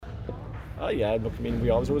Oh yeah, look, I mean, we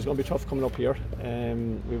always knew it was going to be tough coming up here.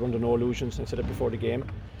 We were under no illusions, I said it before the game.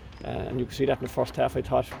 And you could see that in the first half. I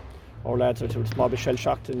thought our lads were a small bit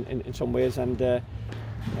shell-shocked in some ways, and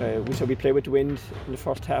we said we play with the wind in the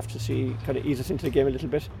first half to see, kind of ease us into the game a little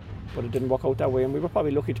bit, but it didn't work out that way, and we were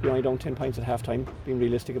probably lucky to be only down 10 points at half time, being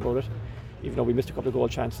realistic about it, even though we missed a couple of goal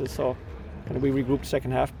chances. So kind of we regrouped the second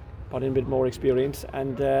half, brought in a bit more experience,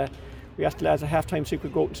 and we asked the lads at half time see if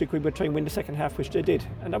we would try and win the second half, which they did,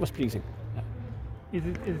 and that was pleasing. Is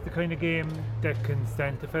it the kind of game that can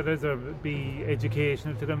stand to fellas or be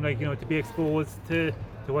educational to them, like, you know, to be exposed to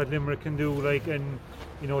what Limerick can do, like, and,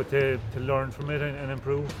 you know, to learn from it and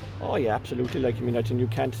improve? Oh yeah, absolutely. Like, I mean, I think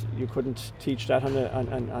you couldn't teach that on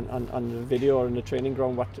the video or in the training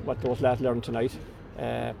ground what those lads learned tonight.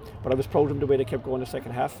 But I was proud of them the way they kept going the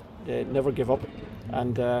second half. They never give up,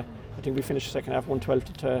 and I think we finished the second half 112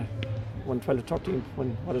 to 13.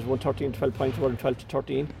 113, 12 points, 112 to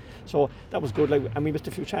 13. So that was good. Like, and we missed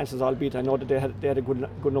a few chances, albeit I know that they had a good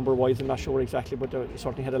number of wides. I'm not sure exactly, but they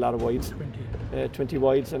certainly had a lot of wides. 20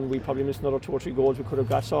 wides, and we probably missed another 2 or 3 goals we could have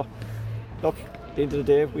got. So look, at the end of the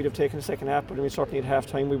day, we'd have taken the second half, but I mean, certainly at half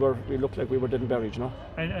time we looked like we were dead and buried, you know.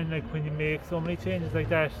 And like, when you make so many changes like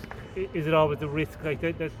that, is it always a risk like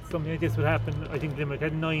that something like this would happen? I think Limerick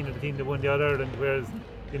had 9 of the team that won the All-Ireland, whereas,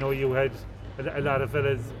 you know, you had a lot of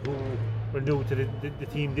fellas who were new to the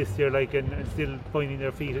team this year, like, and still finding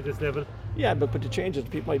their feet at this level. Yeah, but the changes,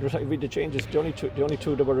 people might read the changes. The only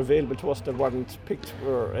two that were available to us that weren't picked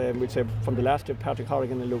were, we'd say, from the last year, Patrick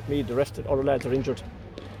Horrigan and Luke Mead. The rest of the other lads are injured,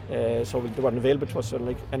 so they weren't available to us. So,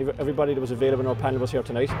 like, everybody that was available in our panel was here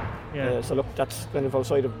tonight. Yeah. So look, that's kind of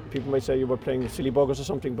outside of, people might say you were playing silly buggers or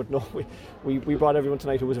something, but no, we brought everyone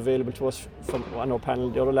tonight who was available to us from on our panel.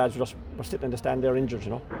 The other lads were sitting in the stand there injured,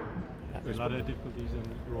 you know. There's a lot of difficulties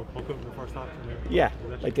in your puck out in the first half. Yeah,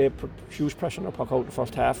 like, they put huge pressure on our puck out in the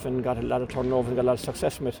first half and got a lot of turnover and got a lot of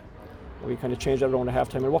success from it. We kind of changed that around the half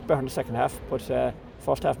time and worked better in the second half, but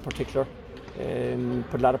first half in particular,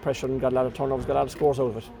 put a lot of pressure and got a lot of turnovers, got a lot of scores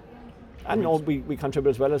out of it. And we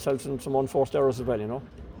contributed as well ourselves in some unforced errors as well, you know.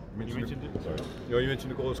 You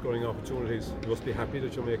mentioned the goal scoring opportunities. You must be happy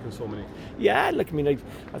that you're making so many. Yeah, like, I mean,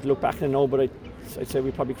 I'd look back and know, but I'd say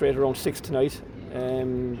we probably created around 6 tonight.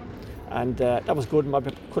 And that was good.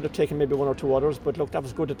 Could have taken maybe 1 or 2 others, but look, that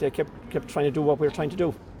was good that they kept trying to do what we were trying to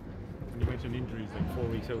do. You mentioned injuries, like 4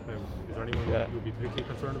 weeks out now. Is there anyone you would be particularly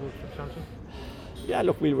concerned about for Championship? Yeah,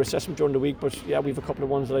 look, we'll assess them during the week, but yeah, we have a couple of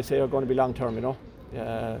ones that I say are going to be long term, you know.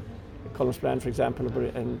 Colin Spillane, for example,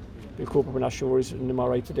 and Bill Cooper, we're not sure he's in them all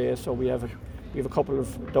right today, so we have a couple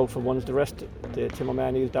of doubtful ones. The rest, the Tim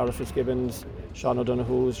O'Mahony's, Darragh Fitzgibbons, Sean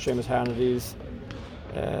O'Donoghue's, Seamus Hannity's,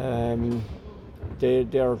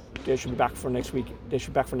 they should be back for next week. They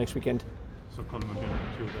should be back for next weekend. So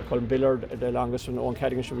Colin Billard, the longest, and Owen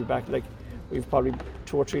Cadigan should be back. Like, we've probably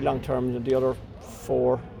 2 or 3 long term, and the other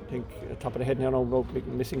 4, I think, top of the head now,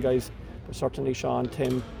 missing guys, but certainly Sean,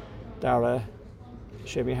 Tim, Darragh,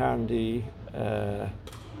 Seamus Hanity,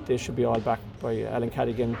 they should be all back by Alan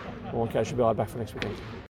Cadigan. Owen Cadigan should be all back for next weekend.